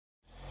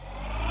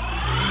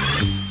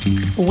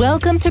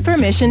Welcome to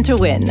Permission to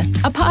Win,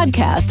 a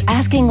podcast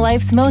asking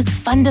life's most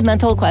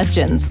fundamental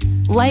questions,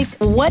 like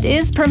what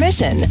is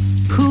permission?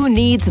 Who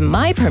needs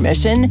my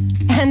permission?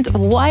 And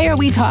why are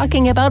we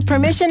talking about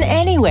permission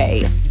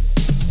anyway?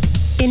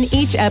 In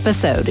each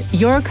episode,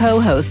 your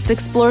co-hosts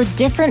explore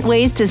different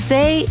ways to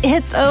say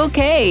it's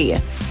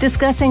okay,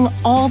 discussing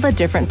all the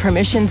different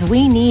permissions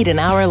we need in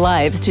our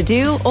lives to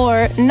do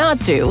or not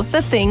do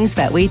the things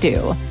that we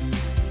do.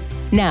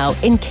 Now,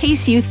 in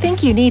case you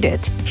think you need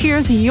it,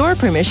 here's your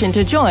permission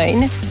to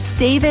join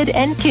David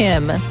and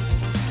Kim.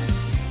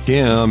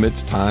 Kim,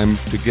 it's time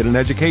to get an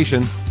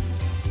education.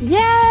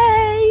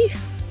 Yay!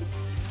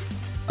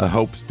 I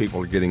hope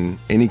people are getting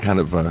any kind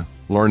of a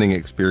learning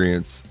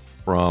experience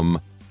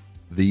from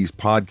these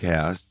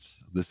podcasts.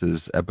 This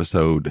is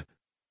episode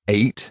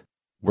 8.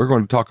 We're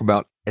going to talk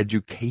about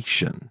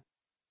education.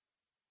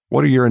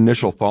 What are your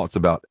initial thoughts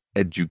about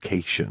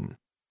education?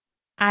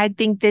 I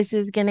think this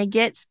is going to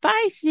get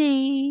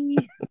spicy.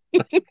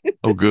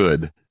 Oh,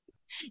 good.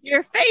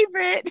 Your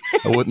favorite.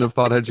 I wouldn't have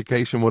thought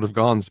education would have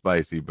gone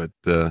spicy, but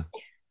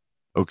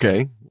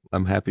okay.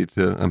 I'm happy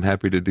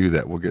to do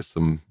that. We'll get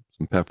some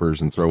peppers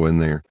and throw in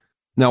there.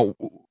 Now,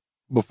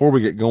 before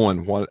we get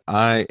going, what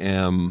I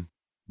am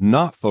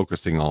not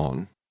focusing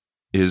on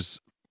is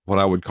what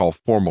I would call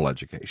formal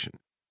education.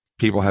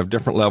 People have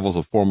different levels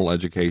of formal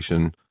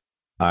education.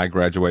 I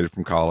graduated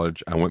from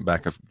college. I went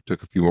back and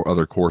took a few more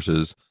other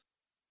courses.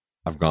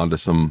 I've gone to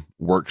some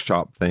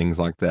workshop things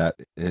like that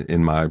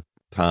in my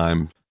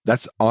time.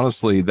 That's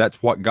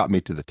what got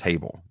me to the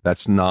table.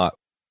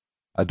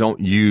 I don't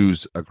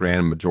use a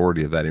grand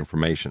majority of that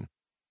information.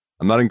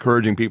 I'm not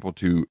encouraging people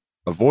to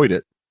avoid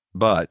it,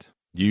 but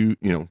you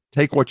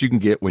take what you can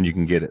get when you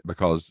can get it,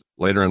 because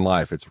later in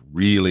life, it's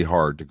really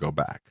hard to go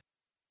back.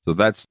 So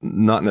that's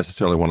not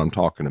necessarily what I'm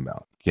talking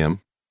about.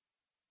 Kim?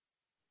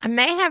 I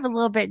may have a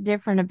little bit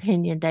different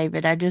opinion,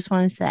 David. I just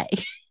want to say.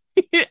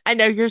 I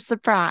know you're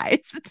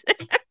surprised.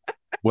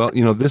 Well,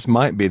 this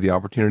might be the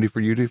opportunity for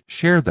you to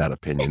share that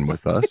opinion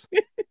with us.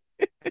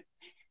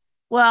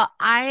 Well,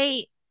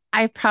 I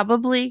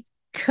probably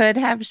should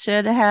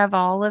have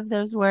all of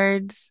those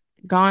words,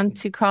 gone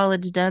to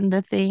college, done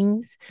the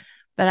things,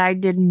 but I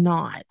did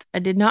not. I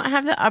did not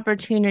have the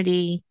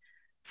opportunity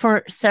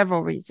for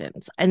several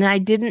reasons, and I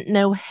didn't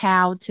know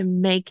how to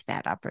make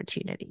that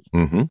opportunity.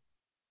 Mm-hmm.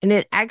 And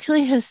it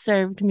actually has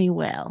served me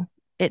well.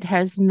 It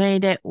has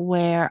made it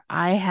where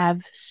I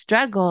have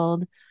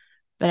struggled,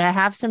 but I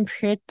have some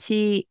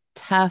pretty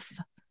tough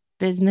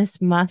business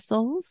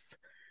muscles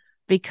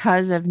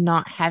because of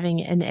not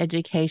having an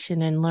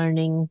education and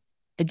learning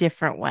a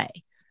different way.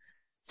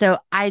 So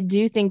I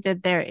do think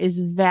that there is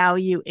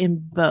value in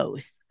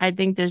both. I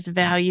think there's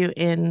value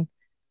in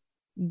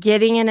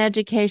getting an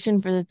education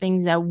for the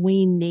things that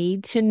we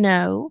need to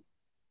know.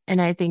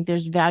 And I think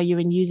there's value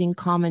in using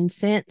common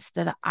sense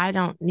that I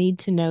don't need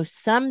to know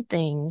some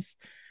things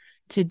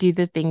to do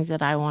the things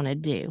that I want to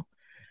do.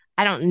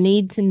 I don't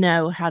need to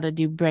know how to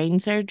do brain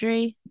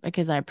surgery,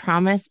 because I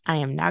promise I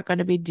am not going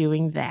to be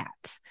doing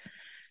that.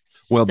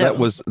 Well, that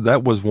was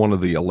one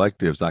of the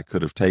electives I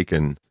could have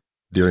taken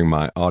during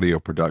my audio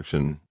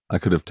production. I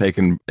could have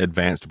taken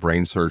advanced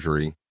brain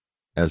surgery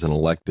as an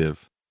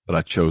elective, but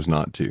I chose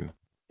not to.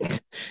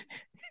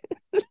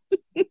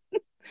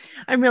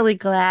 I'm really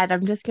glad.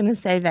 I'm just going to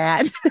say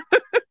that.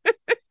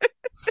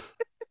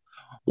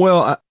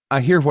 Well,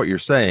 I hear what you're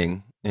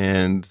saying,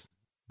 and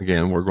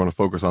again, we're going to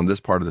focus on this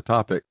part of the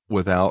topic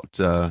without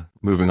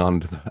moving on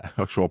to the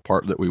actual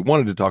part that we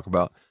wanted to talk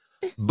about.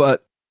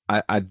 But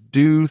I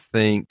do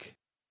think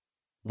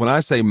when I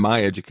say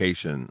my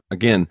education,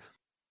 again,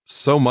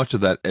 so much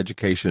of that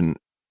education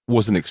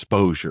was an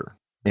exposure,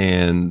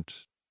 and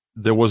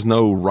there was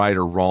no right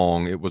or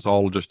wrong. It was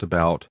all just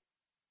about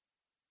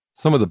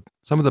some of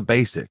the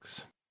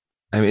basics.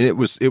 I mean, it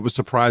was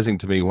surprising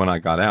to me when I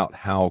got out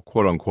how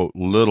quote unquote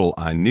little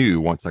I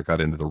knew once I got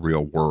into the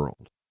real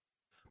world.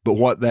 But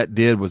what that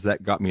did was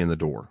that got me in the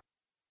door.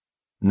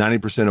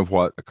 90% of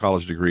what a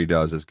college degree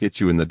does is get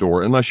you in the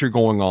door, unless you're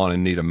going on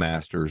and need a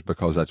master's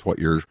because that's what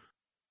your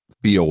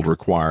field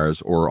requires,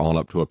 or on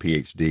up to a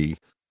PhD.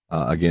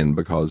 Again,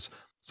 because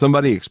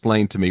somebody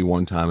explained to me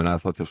one time, and I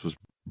thought this was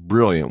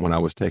brilliant when I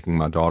was taking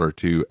my daughter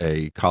to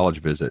a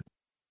college visit.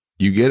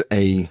 You get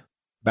a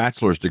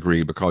bachelor's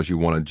degree because you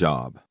want a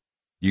job.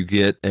 You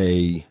get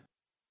a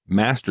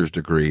master's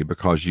degree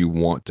because you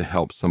want to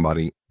help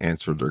somebody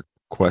answer their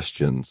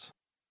questions.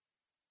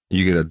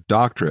 You get a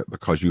doctorate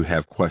because you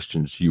have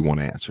questions you want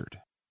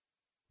answered.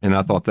 And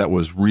I thought that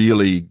was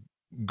really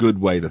good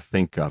way to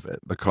think of it,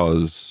 but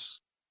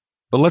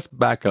let's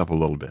back up a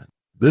little bit.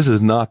 This is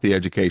not the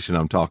education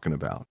I'm talking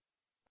about.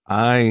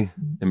 I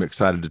am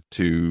excited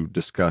to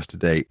discuss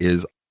today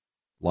is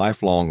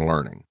lifelong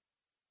learning.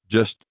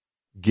 Just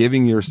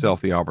giving yourself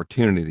the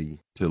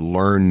opportunity to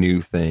learn new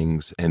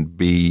things and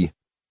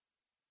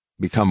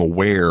become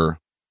aware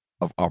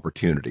of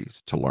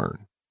opportunities to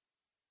learn.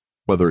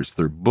 Whether it's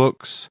through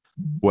books,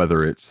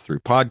 whether it's through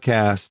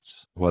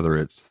podcasts, whether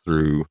it's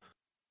through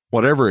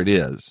whatever it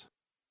is,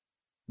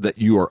 that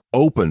you are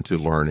open to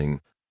learning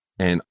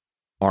and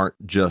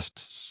aren't just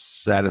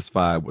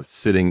satisfied with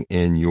sitting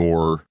in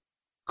your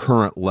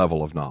current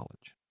level of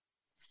knowledge?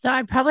 So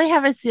I probably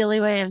have a silly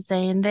way of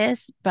saying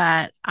this,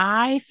 but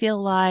I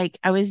feel like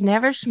I was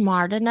never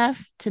smart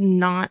enough to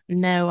not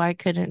know I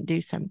couldn't do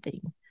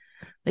something.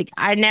 Like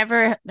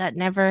that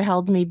never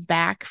held me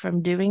back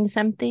from doing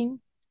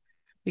something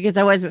because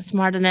I wasn't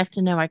smart enough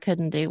to know I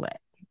couldn't do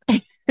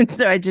it. And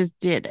so I just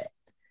did it.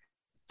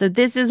 So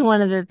this is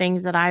one of the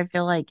things that I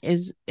feel like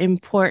is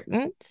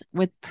important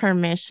with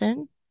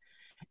permission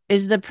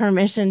is the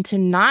permission to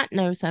not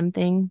know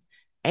something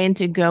and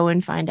to go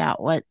and find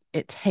out what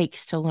it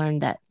takes to learn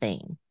that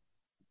thing.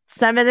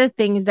 Some of the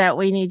things that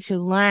we need to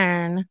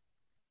learn,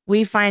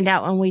 we find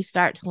out when we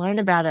start to learn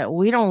about it,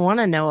 we don't want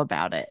to know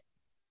about it.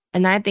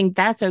 And I think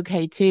that's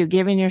okay too.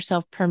 Giving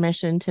yourself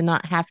permission to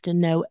not have to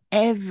know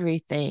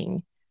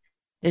everything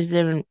is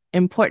an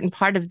important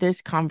part of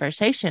this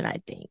conversation, I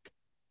think.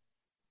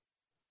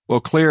 Well,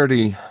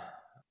 clarity,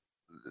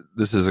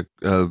 this is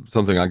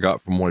something I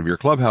got from one of your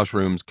clubhouse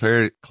rooms.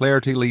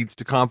 Clarity leads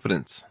to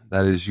confidence.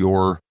 That is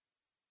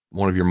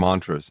one of your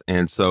mantras.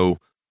 And so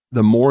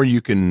the more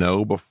you can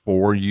know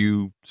before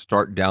you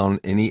start down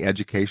any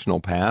educational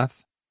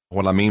path,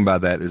 what I mean by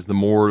that is the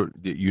more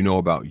that you know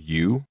about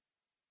you,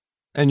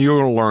 and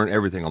you're going to learn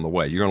everything on the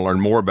way. You're going to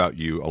learn more about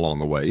you along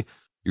the way.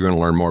 You're going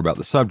to learn more about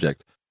the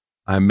subject.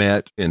 I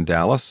met in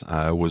Dallas.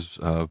 I was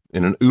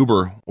in an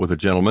Uber with a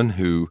gentleman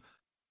who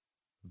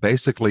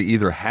basically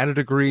either had a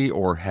degree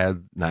or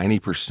had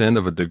 90%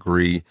 of a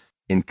degree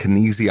in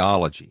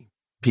kinesiology,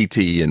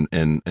 PT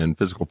and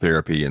physical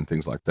therapy and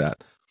things like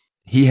that.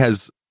 He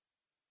has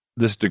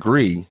this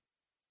degree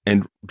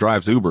and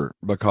drives Uber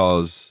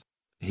because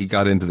he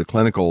got into the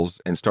clinicals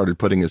and started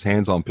putting his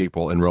hands on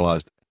people and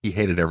realized he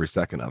hated every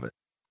second of it.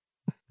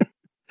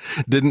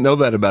 Didn't know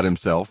that about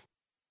himself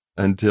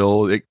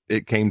until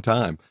it came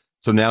time.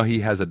 So now he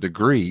has a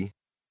degree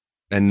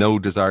and no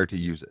desire to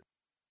use it.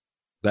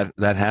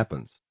 That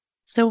happens.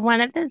 So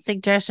one of the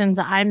suggestions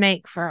I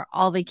make for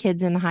all the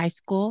kids in high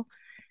school,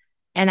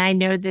 and I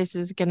know this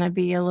is going to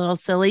be a little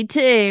silly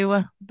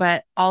too,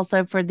 but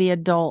also for the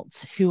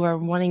adults who are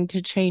wanting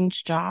to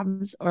change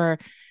jobs or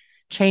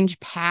change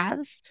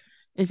paths,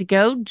 is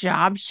go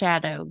job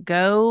shadow.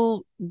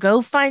 Go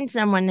find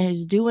someone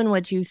who's doing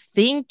what you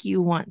think you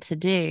want to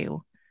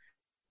do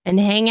and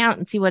hang out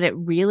and see what it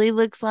really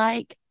looks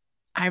like.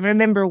 I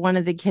remember one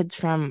of the kids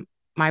from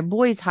my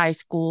boys' high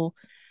school,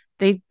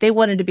 they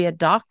wanted to be a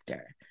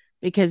doctor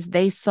because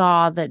they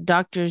saw that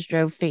doctors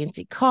drove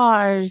fancy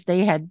cars,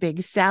 they had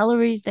big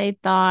salaries, they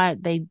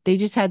thought they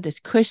just had this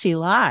cushy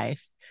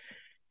life.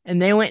 And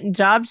they went and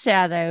job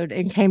shadowed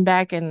and came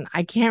back, and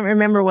I can't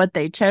remember what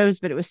they chose,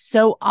 but it was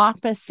so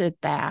opposite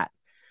that,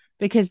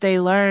 because they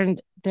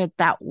learned that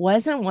that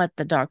wasn't what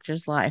the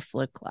doctor's life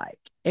looked like.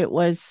 It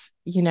was,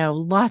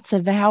 lots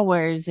of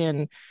hours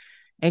and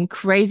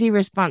crazy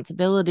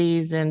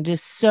responsibilities and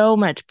just so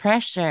much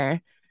pressure.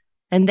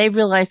 And they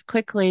realized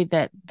quickly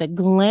that the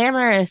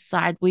glamorous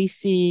side we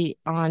see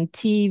on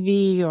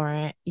TV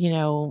or,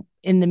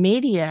 in the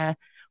media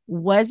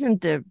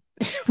wasn't the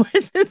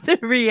wasn't the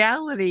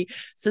reality.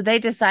 So they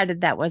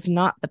decided that was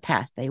not the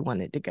path they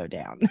wanted to go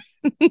down.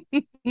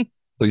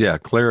 So yeah,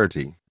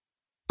 clarity.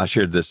 I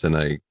shared this in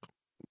a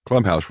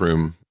clubhouse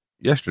room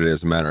yesterday,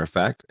 as a matter of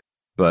fact,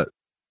 but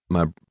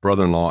my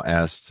brother-in-law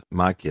asked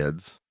my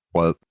kids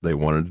what they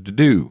wanted to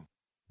do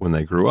when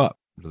they grew up.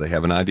 Do they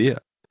have an idea?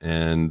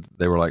 And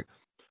they were like,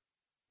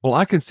 well,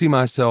 I can see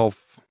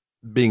myself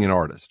being an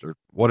artist or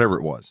whatever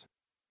it was.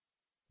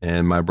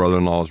 And my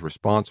brother-in-law's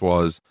response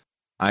was,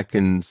 I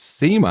can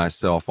see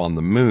myself on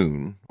the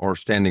moon or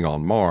standing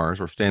on Mars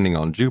or standing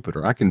on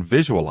Jupiter. I can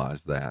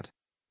visualize that.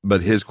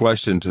 But his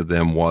question to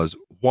them was,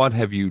 what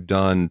have you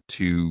done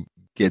to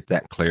get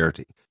that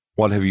clarity?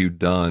 What have you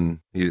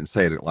done? He didn't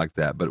say it like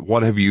that, but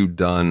what have you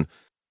done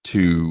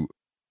to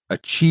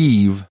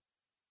achieve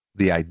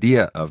the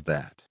idea of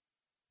that?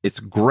 It's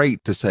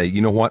great to say,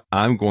 you know what,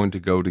 I'm going to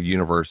go to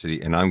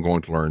university and I'm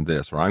going to learn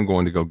this, or I'm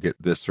going to go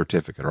get this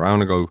certificate, or I'm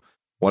going to go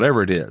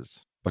whatever it is,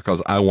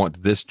 because I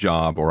want this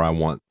job or I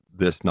want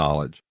this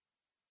knowledge.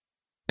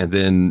 And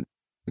then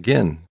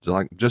again,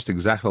 just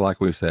exactly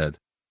like we said,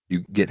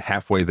 you get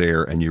halfway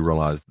there and you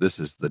realize this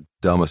is the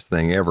dumbest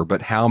thing ever.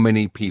 But how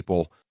many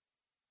people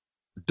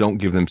don't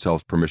give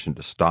themselves permission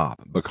to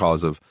stop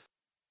because of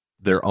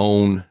their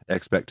own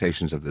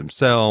expectations of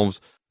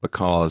themselves,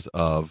 because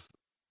of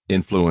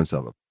influence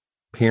of a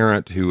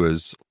parent who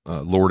is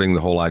lording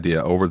the whole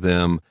idea over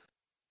them,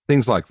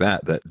 things like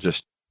that, that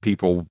just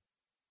people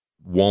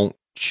won't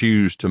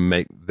choose to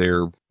make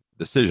their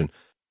decision.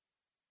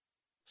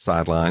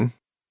 Sideline,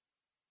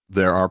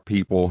 there are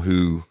people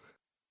who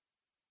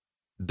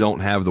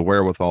don't have the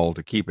wherewithal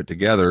to keep it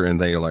together,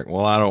 and they are like,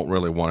 well, I don't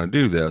really want to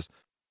do this,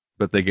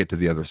 but they get to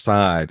the other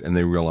side and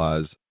they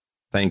realize,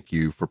 thank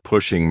you for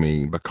pushing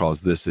me,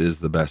 because this is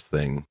the best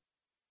thing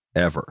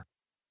ever.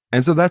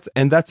 And so that's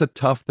a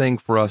tough thing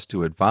for us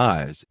to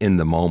advise in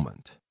the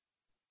moment.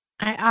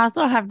 I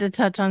also have to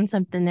touch on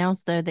something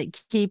else, though,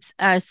 that keeps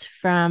us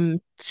from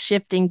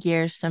shifting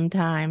gears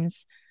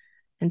sometimes.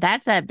 And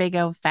that's that big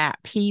old fat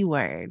P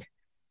word.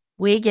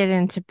 We get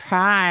into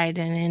pride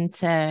and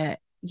into,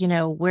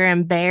 we're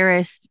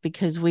embarrassed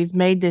because we've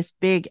made this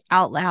big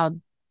out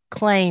loud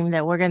claim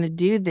that we're going to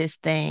do this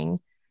thing.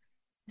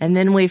 And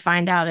then we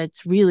find out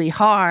it's really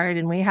hard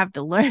and we have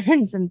to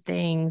learn some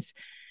things.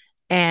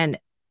 And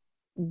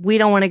we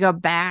don't want to go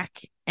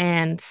back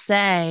and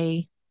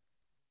say,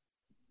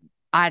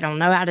 I don't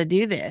know how to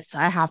do this.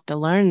 I have to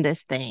learn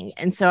this thing.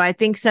 And so I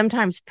think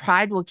sometimes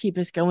pride will keep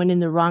us going in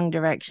the wrong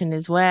direction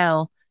as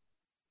well.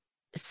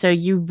 So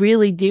you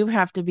really do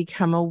have to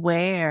become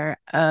aware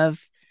of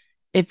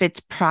if it's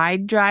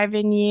pride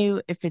driving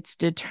you, if it's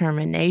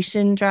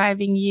determination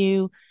driving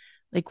you,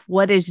 like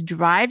what is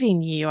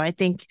driving you. I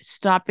think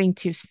stopping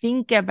to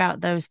think about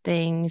those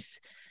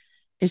things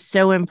is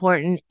so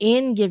important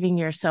in giving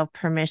yourself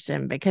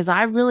permission, because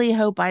I really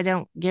hope I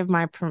don't give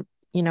my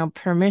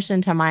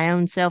permission to my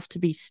own self to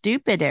be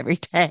stupid every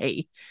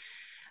day.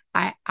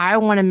 I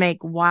want to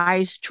make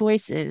wise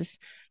choices.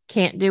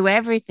 Can't do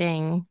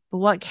everything, but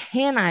what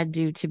can I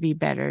do to be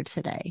better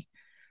today?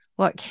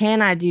 What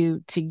can I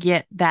do to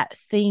get that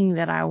thing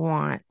that I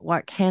want?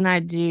 What can I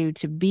do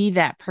to be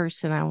that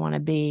person I want to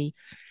be?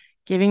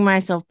 Giving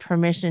myself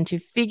permission to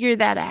figure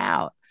that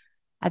out.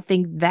 I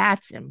think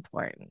that's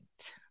important.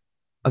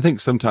 I think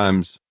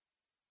sometimes,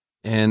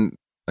 and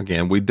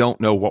again, we don't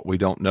know what we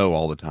don't know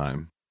all the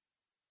time,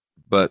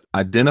 but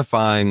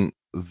identifying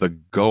the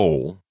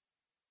goal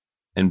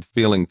and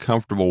feeling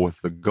comfortable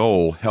with the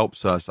goal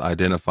helps us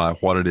identify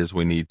what it is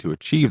we need to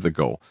achieve the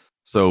goal.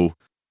 So,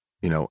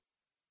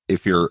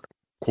 if you're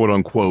quote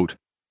unquote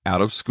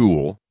out of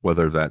school,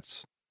 whether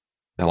that's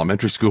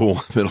elementary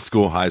school, middle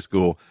school, high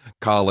school,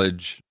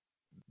 college,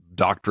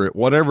 doctorate,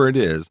 whatever it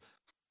is,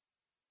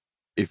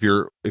 if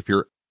you're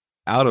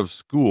out of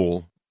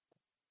school,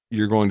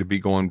 you're going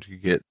to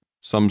get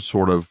some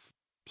sort of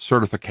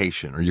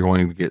certification, or you're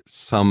going to get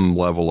some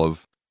level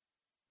of,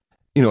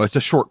 it's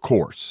a short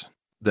course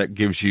that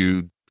gives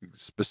you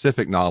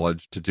specific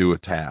knowledge to do a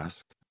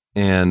task.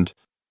 And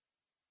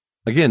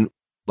again,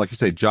 like you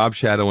say, job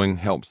shadowing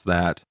helps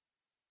that,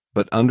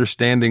 but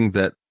understanding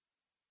that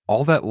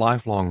all that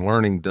lifelong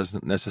learning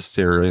doesn't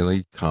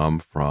necessarily come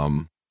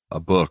from a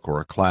book or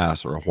a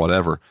class or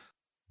whatever.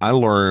 I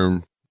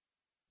learn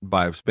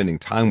by spending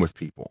time with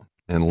people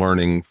and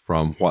learning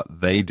from what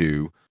they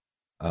do.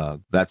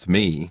 That's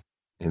me.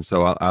 And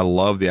so I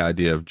love the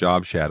idea of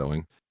job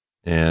shadowing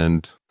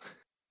and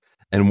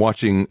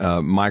watching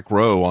Mike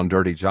Rowe on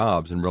Dirty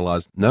Jobs and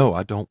realize, no,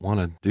 I don't want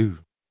to do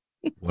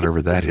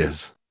whatever that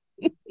is.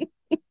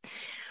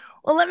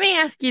 Well, let me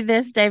ask you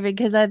this, David,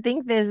 because I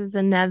think this is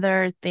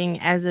another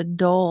thing as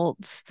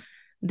adults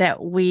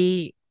that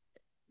we,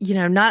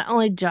 not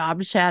only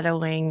job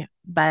shadowing,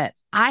 but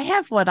I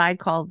have what I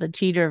call the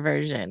cheater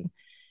version.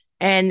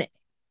 And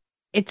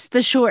it's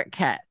the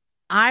shortcut.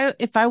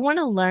 If I want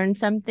to learn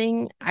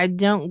something, I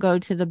don't go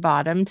to the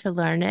bottom to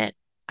learn it.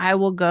 I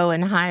will go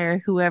and hire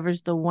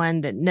whoever's the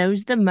one that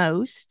knows the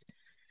most,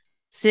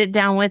 sit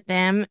down with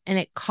them, and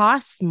it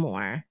costs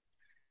more,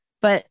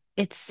 but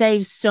it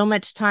saves so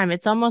much time.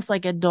 It's almost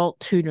like adult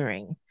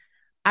tutoring.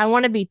 I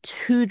want to be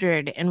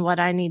tutored in what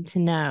I need to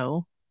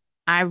know.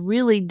 I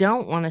really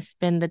don't want to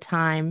spend the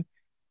time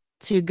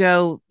to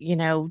go,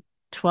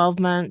 12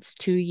 months,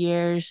 2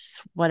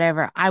 years,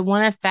 whatever. I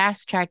want to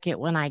fast track it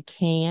when I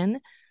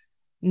can,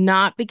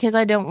 not because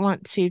I don't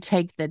want to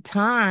take the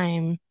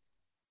time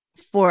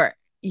for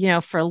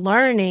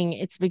learning.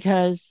 It's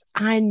because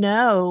I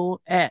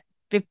know at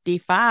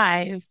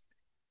 55,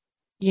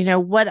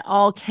 what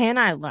all can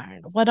I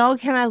learn? What all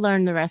can I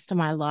learn the rest of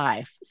my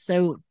life?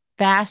 So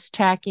fast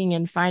tracking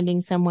and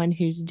finding someone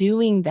who's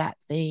doing that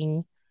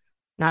thing,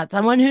 not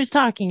someone who's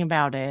talking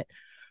about it,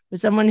 but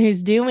someone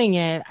who's doing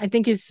it, I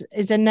think is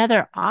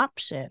another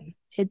option.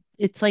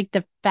 It's like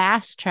the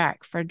fast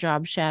track for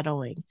job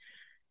shadowing.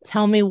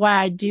 Tell me why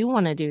I do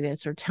want to do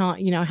this, or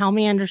help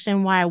me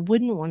understand why I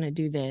wouldn't want to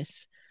do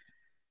this.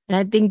 And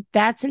I think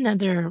that's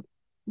another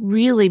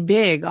really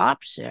big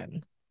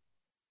option.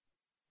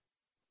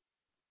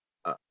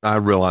 I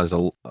realized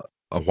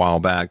a while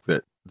back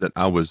that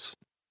I was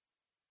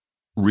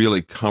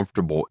really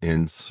comfortable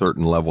in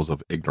certain levels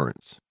of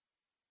ignorance.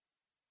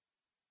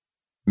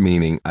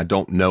 Meaning I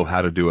don't know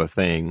how to do a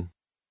thing.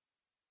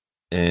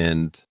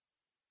 And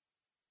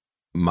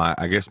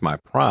I guess my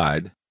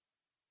pride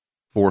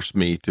forced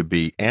me to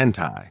be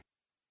anti.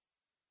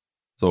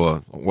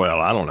 So,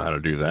 well, I don't know how to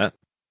do that.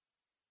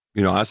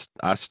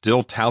 I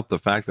still tout the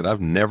fact that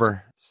I've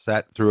never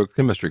sat through a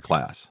chemistry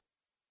class,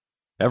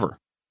 ever.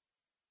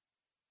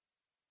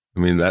 I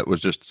mean, that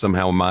was just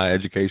somehow my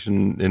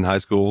education in high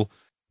school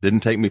didn't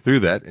take me through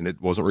that, and it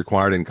wasn't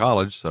required in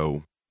college,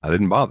 so I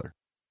didn't bother.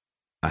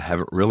 I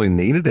haven't really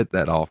needed it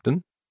that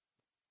often,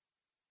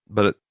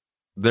 but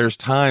there's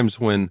times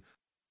when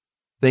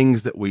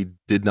things that we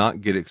did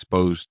not get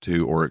exposed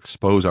to or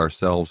expose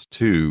ourselves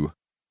to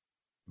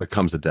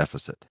becomes a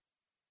deficit.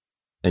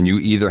 And you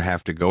either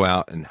have to go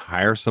out and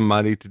hire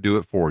somebody to do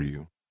it for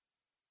you,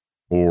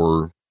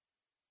 or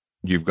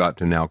you've got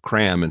to now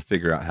cram and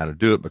figure out how to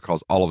do it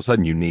because all of a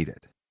sudden you need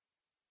it.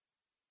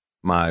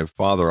 my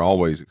father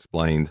always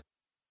explained,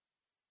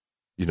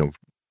 you know,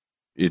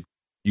 it,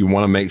 you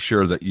want to make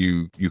sure that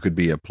you could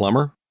be a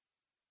plumber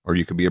or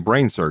you could be a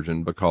brain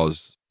surgeon,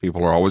 because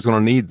people are always going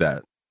to need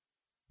that.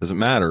 Doesn't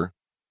matter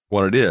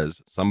what it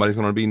is. Somebody's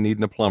going to be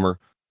needing a plumber.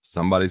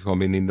 Somebody's going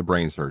to be needing a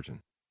brain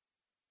surgeon.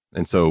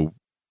 And so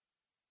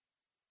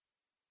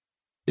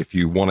if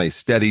you want a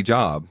steady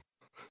job,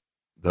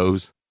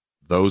 those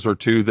are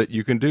two that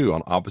you can do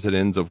on opposite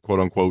ends of, quote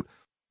unquote,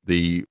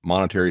 the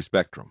monetary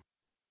spectrum.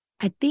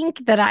 I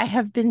think that I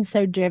have been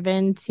so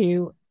driven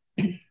to,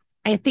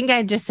 I think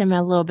I just am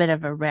a little bit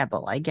of a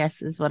rebel, I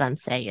guess is what I'm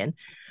saying.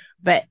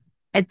 But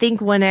I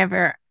think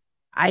whenever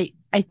I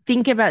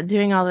think about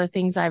doing all the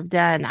things I've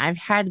done, I've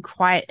had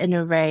quite an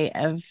array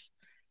of,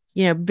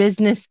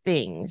 business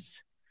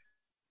things.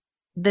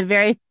 The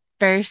very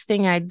first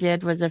thing I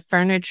did was a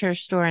furniture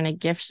store and a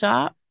gift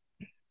shop.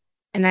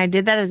 And I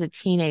did that as a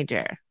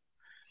teenager.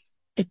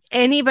 If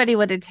anybody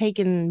would have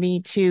taken me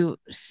to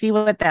see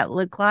what that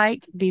looked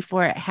like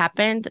before it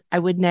happened, I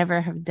would never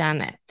have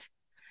done it,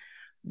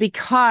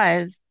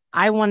 because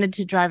I wanted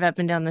to drive up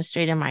and down the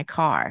street in my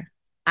car.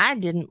 I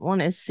didn't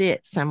want to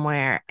sit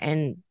somewhere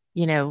and,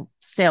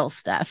 sell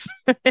stuff.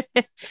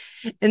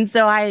 And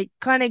so I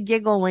kind of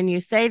giggle when you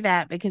say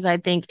that, because I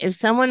think if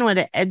someone would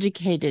have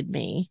educated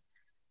me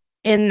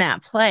in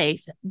that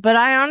place, but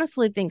I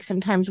honestly think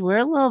sometimes we're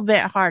a little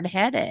bit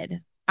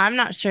hard-headed. I'm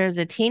not sure as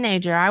a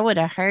teenager, I would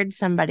have heard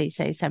somebody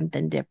say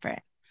something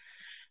different.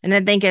 And I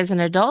think as an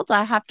adult,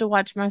 I have to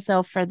watch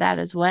myself for that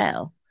as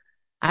well.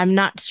 I'm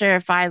not sure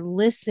if I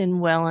listen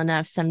well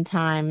enough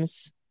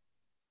sometimes.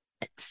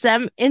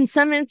 In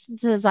some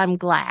instances, I'm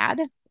glad,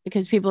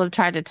 because people have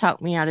tried to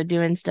talk me out of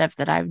doing stuff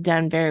that I've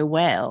done very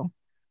well.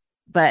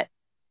 But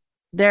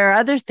there are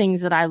other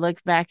things that I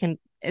look back and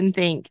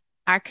think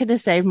I could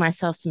have saved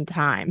myself some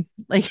time.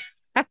 Like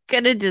I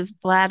could have just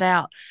flat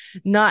out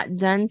not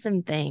done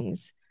some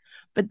things.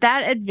 But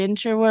that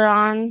adventure we're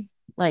on,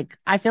 like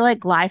I feel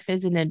like life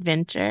is an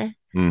adventure.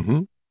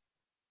 Mm-hmm.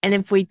 And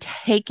if we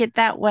take it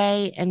that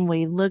way and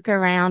we look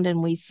around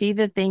and we see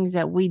the things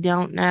that we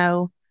don't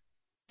know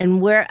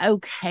and we're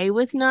okay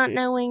with not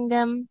knowing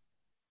them,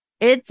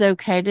 it's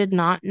okay to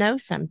not know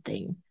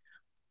something.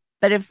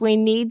 But if we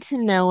need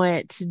to know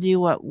it to do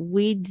what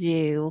we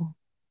do,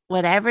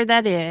 whatever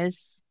that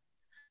is,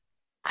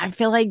 I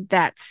feel like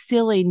that's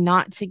silly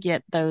not to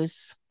get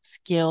those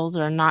skills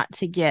or not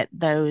to get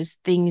those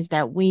things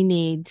that we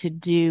need to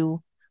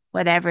do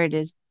whatever it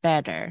is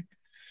better.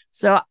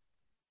 So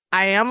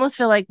I almost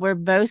feel like we're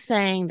both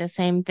saying the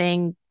same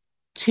thing,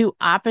 to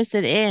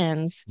opposite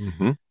ends.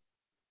 Mm-hmm.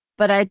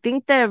 But I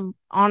think the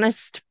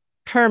honest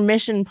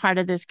permission part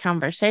of this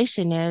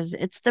conversation is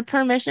it's the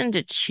permission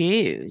to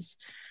choose.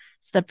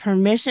 It's the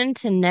permission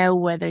to know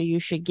whether you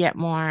should get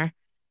more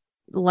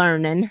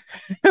learning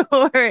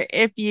or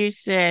if you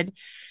should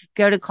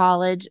go to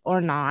college or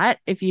not,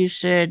 if you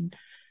should,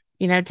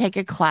 take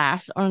a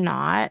class or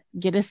not,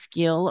 get a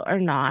skill or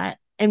not,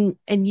 and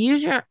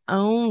use your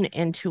own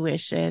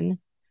intuition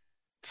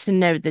to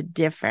know the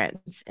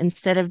difference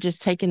instead of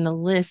just taking the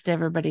list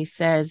everybody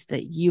says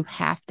that you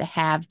have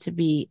to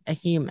be a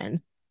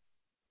human.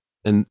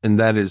 And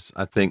that is,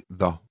 I think,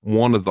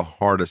 one of the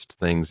hardest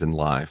things in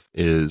life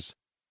is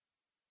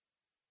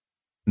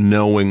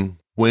knowing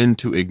when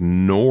to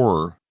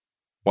ignore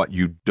what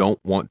you don't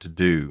want to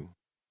do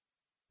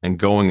and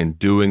going and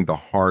doing the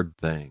hard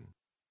thing,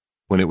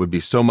 when it would be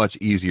so much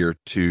easier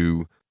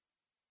to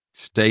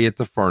stay at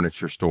the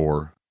furniture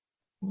store,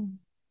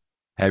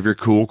 have your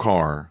cool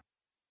car,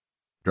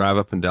 drive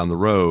up and down the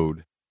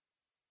road,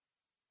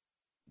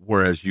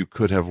 whereas you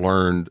could have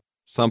learned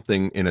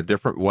something in a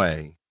different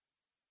way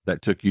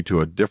that took you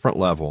to a different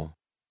level,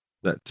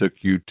 that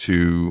took you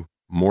to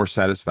more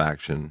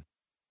satisfaction.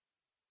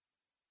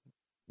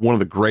 One of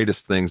the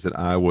greatest things that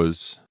I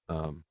was,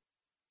 a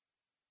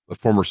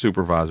former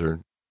supervisor,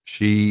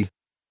 she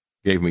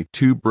gave me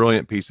two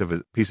brilliant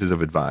pieces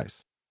of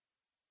advice.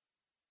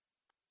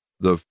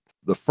 The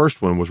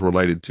first one was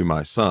related to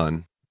my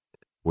son.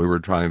 We were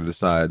trying to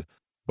decide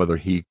whether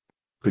he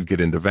could get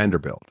into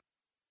Vanderbilt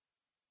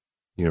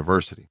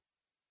University.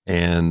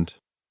 And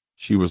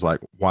she was like,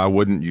 "Why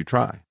wouldn't you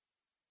try?" I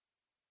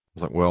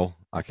was like, "Well,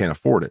 I can't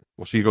afford it."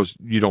 Well, she goes,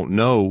 "You don't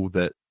know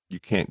that you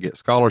can't get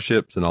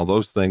scholarships and all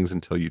those things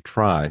until you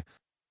try."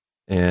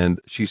 And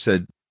she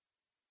said,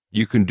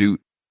 "You can do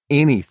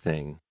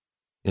anything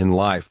in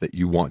life that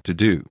you want to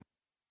do.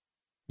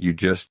 You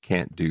just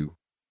can't do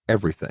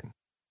everything."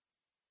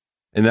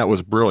 And that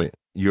was brilliant.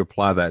 You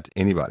apply that to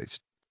anybody.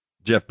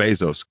 Jeff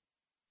Bezos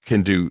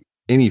can do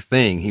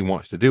anything he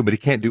wants to do, but he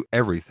can't do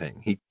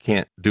everything. He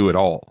can't do it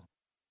all.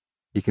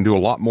 He can do a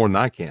lot more than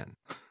I can,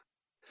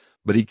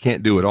 but he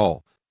can't do it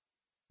all.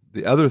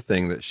 The other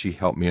thing that she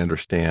helped me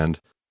understand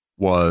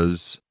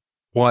was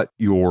what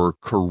your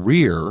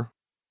career,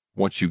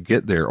 once you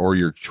get there, or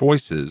your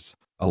choices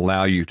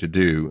allow you to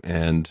do.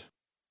 And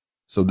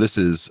so this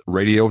is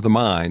radio of the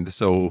mind.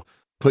 So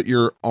put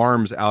your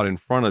arms out in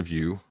front of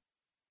you,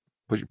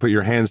 put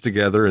your hands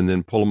together and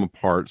then pull them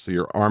apart so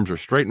your arms are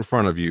straight in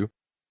front of you.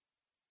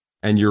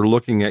 and you're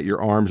looking at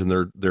your arms and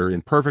they're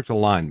in perfect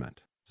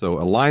alignment. So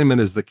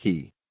alignment is the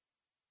key.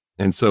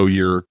 And so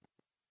your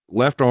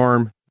left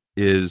arm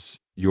is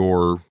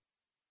your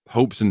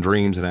hopes and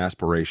dreams and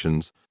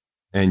aspirations,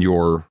 and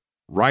your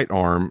right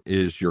arm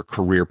is your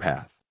career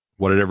path,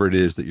 whatever it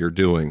is that you're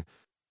doing.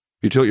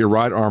 If you tilt your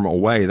right arm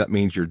away, that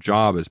means your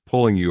job is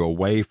pulling you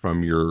away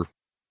from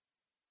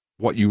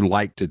what you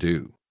like to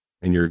do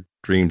and your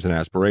dreams and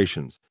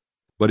aspirations.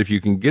 But if you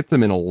can get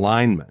them in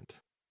alignment,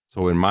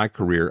 so in my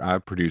career,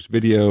 I've produced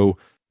video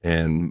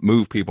and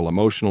move people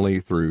emotionally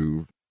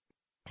through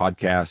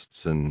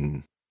podcasts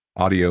and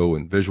audio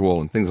and visual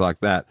and things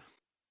like that.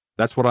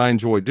 That's what I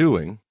enjoy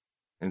doing.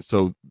 And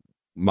so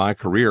my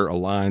career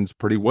aligns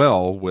pretty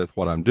well with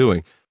what I'm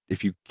doing.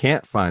 If you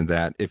can't find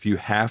that, if you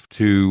have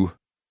to,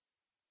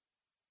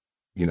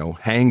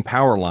 hang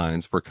power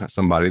lines for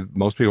somebody,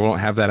 most people don't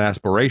have that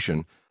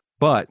aspiration,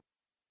 but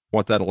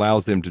what that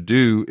allows them to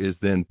do is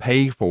then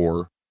pay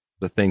for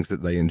the things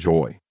that they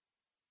enjoy.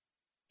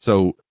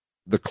 So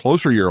the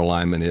closer your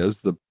alignment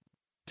is,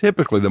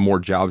 typically the more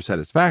job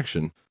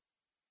satisfaction,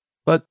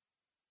 but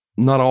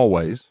not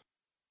always.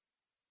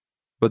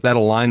 But that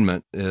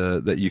alignment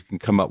that you can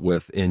come up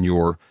with in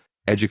your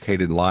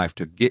educated life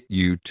to get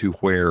you to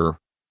where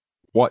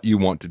what you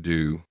want to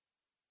do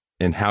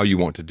and how you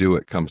want to do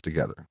it comes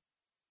together,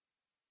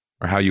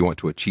 or how you want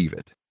to achieve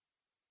it.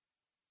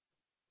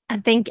 I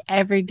think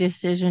every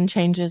decision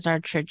changes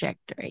our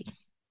trajectory.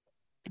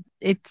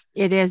 It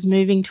is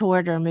moving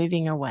toward or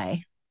moving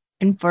away.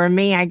 And for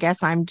me, I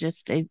guess I'm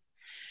just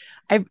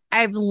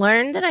I've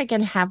learned that I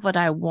can have what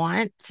I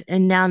want,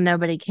 and now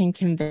nobody can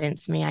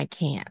convince me I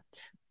can't.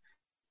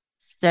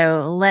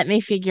 So let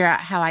me figure out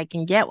how I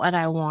can get what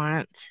I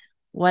want.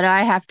 What do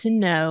I have to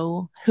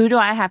know? Who do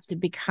I have to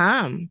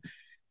become?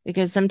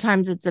 Because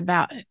sometimes it's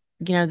about,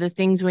 the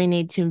things we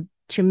need to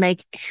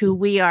make who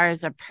we are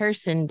as a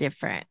person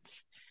different.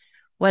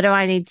 What do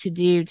I need to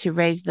do to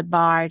raise the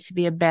bar to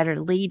be a better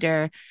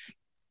leader?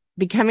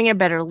 Becoming a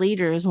better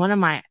leader is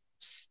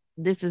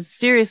this is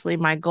seriously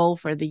my goal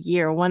for the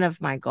year, one of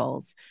my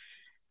goals.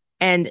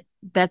 And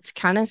that's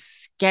kind of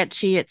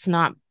sketchy. It's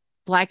not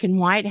black and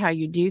white how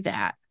you do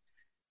that.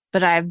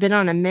 But I've been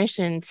on a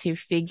mission to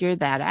figure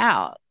that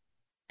out.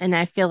 And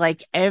I feel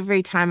like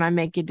every time I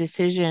make a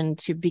decision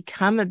to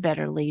become a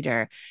better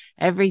leader,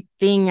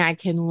 everything I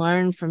can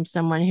learn from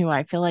someone who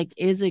I feel like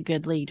is a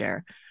good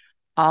leader,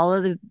 all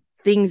of the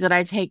things that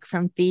I take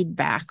from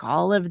feedback,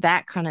 all of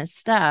that kind of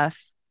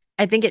stuff,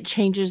 I think it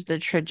changes the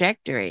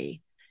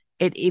trajectory.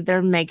 It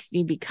either makes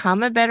me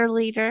become a better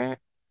leader,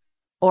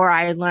 or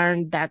I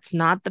learned that's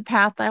not the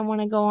path I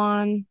want to go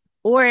on,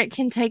 or it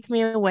can take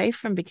me away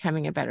from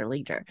becoming a better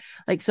leader.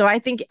 So I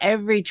think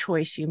every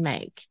choice you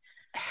make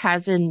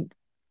has an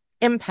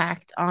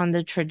impact on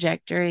the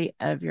trajectory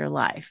of your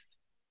life.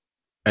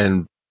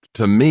 And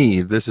to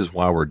me, this is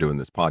why we're doing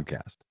this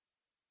podcast.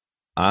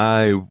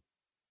 I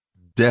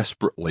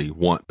desperately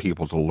want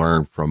people to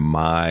learn from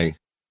my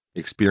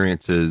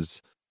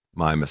experiences,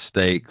 my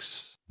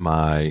mistakes,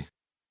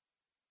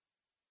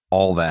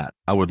 all that.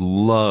 I would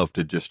love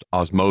to just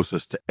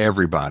osmosis to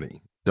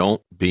everybody.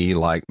 Don't be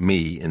like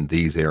me in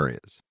these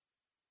areas.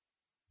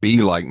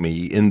 Be like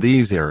me in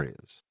these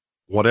areas.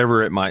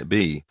 Whatever it might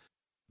be,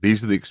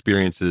 these are the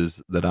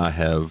experiences that I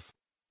have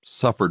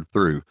suffered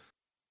through.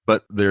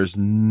 But there's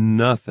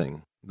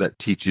nothing that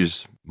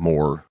teaches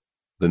more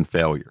than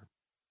failure.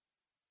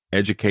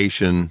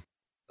 Education,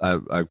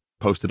 I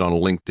posted on a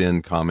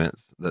LinkedIn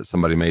comments that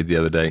somebody made the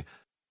other day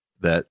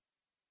that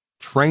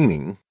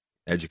training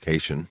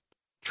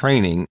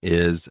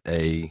is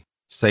a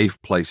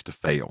safe place to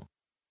fail.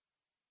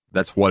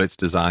 That's what it's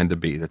designed to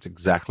be. That's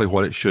exactly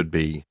what it should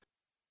be.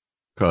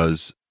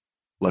 Because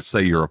let's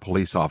say you're a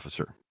police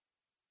officer.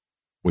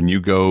 When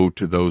you go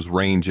to those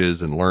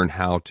ranges and learn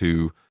how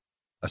to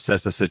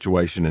assess a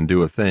situation and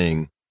do a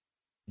thing,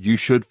 you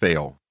should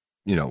fail,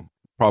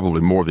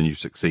 probably more than you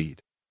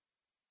succeed,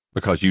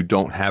 because you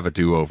don't have a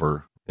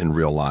do-over in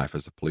real life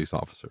as a police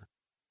officer.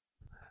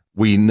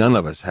 None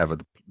of us have a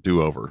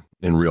do-over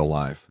in real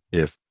life.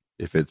 If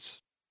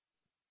it's,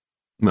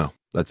 no,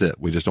 that's it.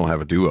 We just don't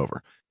have a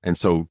do-over. And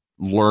so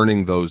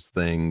learning those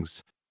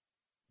things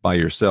by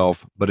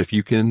yourself, but if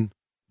you can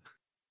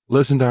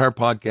listen to our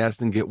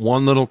podcast and get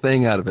one little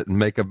thing out of it and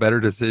make a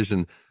better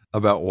decision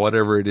about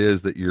whatever it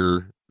is that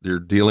you're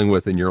dealing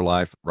with in your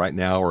life right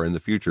now or in the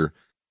future,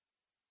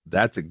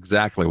 that's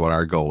exactly what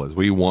our goal is.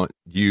 We want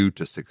you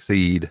to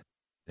succeed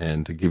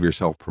and to give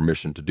yourself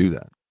permission to do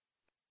that.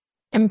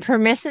 And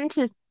permission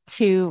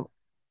to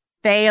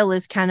fail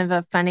is kind of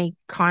a funny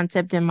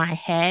concept in my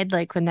head,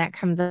 like when that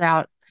comes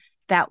out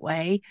that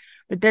way.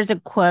 But there's a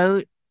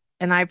quote,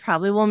 and I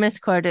probably will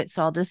misquote it,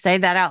 so I'll just say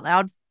that out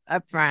loud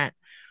up front.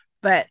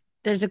 But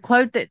there's a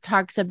quote that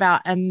talks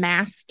about a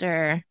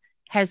master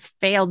has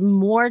failed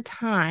more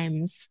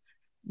times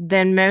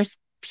than most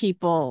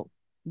people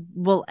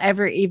will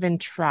ever even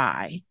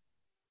try.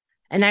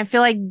 And I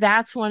feel like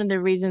that's one of the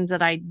reasons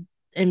that I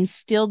am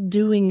still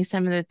doing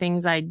some of the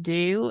things I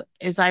do,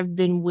 is I've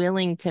been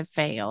willing to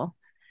fail.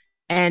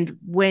 And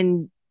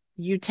when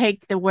you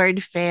take the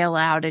word fail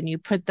out and you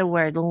put the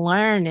word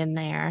learn in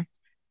there.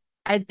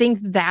 I think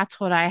that's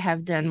what I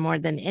have done more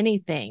than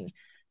anything.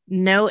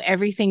 No,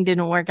 everything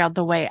didn't work out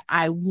the way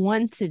I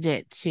wanted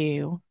it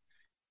to,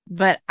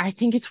 but I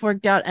think it's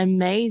worked out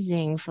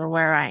amazing for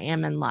where I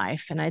am in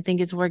life. And I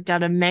think it's worked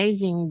out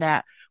amazing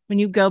that when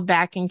you go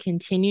back and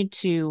continue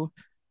to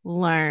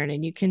learn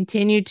and you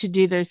continue to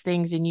do those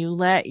things and you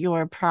let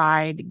your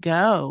pride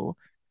go,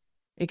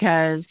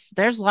 because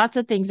there's lots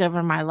of things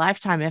over my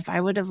lifetime. If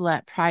I would have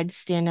let pride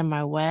stand in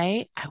my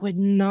way, I would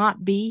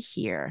not be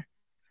here.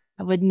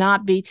 I would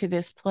not be to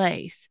this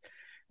place.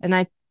 And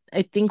I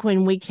think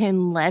when we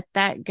can let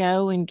that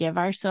go and give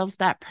ourselves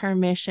that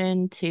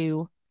permission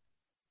to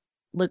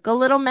look a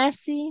little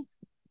messy,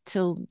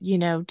 to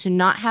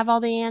not have all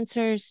the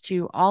answers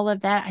to all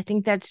of that, I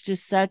think that's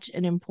just such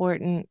an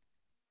important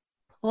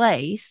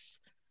place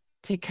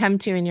to come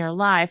to in your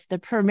life. The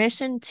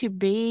permission to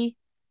be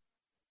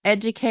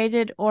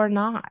educated or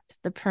not,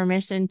 the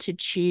permission to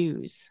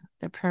choose,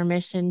 the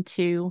permission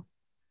to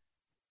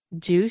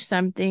do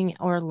something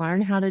or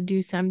learn how to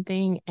do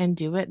something and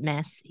do it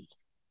messy.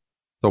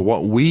 So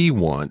what we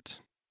want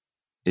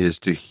is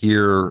to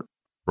hear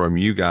from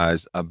you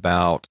guys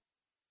about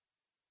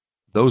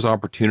those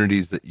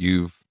opportunities that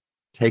you've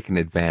taken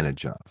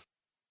advantage of.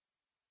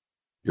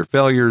 Your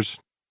failures,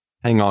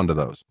 hang on to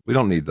those. We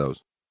don't need those.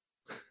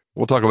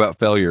 We'll talk about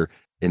failure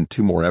in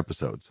 2 more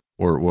episodes,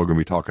 where we're going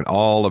to be talking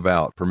all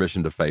about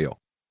permission to fail.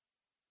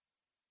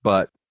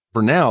 But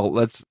for now,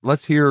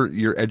 let's hear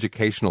your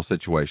educational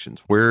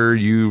situations where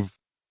you've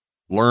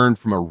learned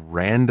from a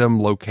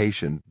random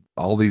location,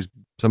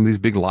 some of these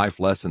big life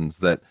lessons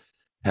that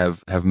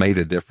have made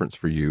a difference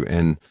for you,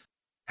 and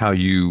how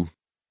you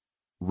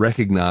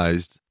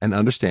recognized and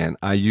understand.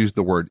 I use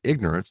the word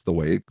ignorance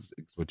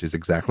which is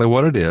exactly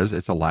what it is.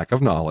 It's a lack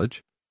of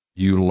knowledge.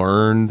 You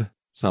learned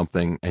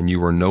something and you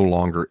were no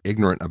longer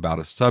ignorant about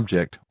a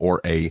subject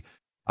or a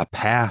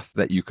path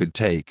that you could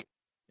take,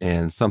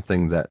 and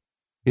something that,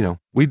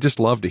 we just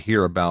love to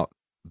hear about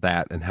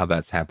that and how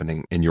that's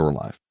happening in your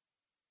life.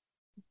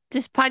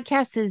 This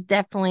podcast is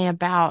definitely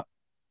about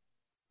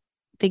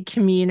the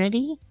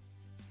community.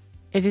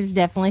 It is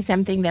definitely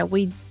something that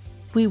we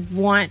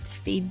want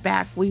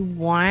feedback. We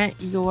want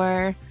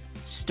your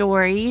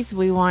stories.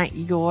 We want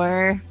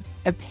your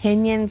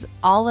opinions,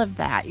 all of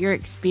that, your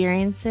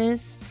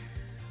experiences,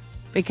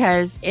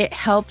 because it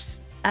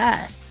helps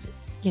us.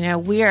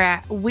 We are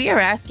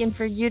asking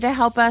for you to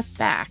help us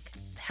back.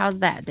 How's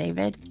that,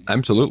 David?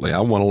 Absolutely. I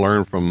want to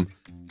learn from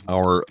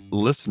our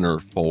listener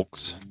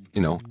folks.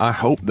 I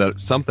hope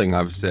that something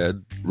I've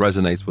said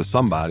resonates with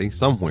somebody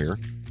somewhere.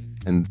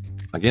 And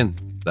again,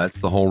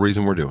 that's the whole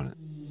reason we're doing it.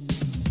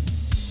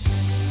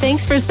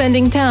 Thanks for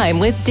spending time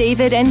with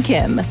David and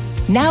Kim.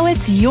 Now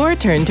it's your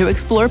turn to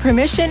explore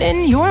permission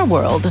in your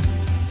world.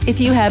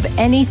 If you have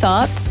any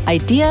thoughts,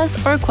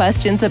 ideas, or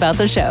questions about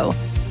the show,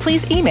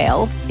 please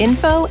email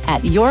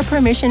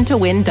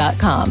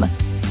info@yourpermissiontowin.com.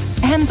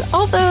 And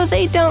although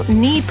they don't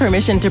need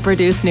permission to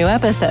produce new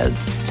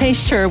episodes, they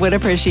sure would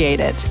appreciate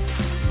it.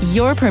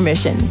 Your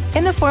permission,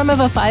 in the form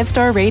of a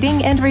 5-star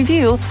rating and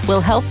review,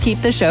 will help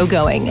keep the show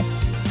going.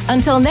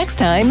 Until next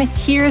time,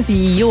 here's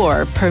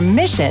your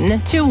permission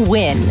to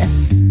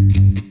win.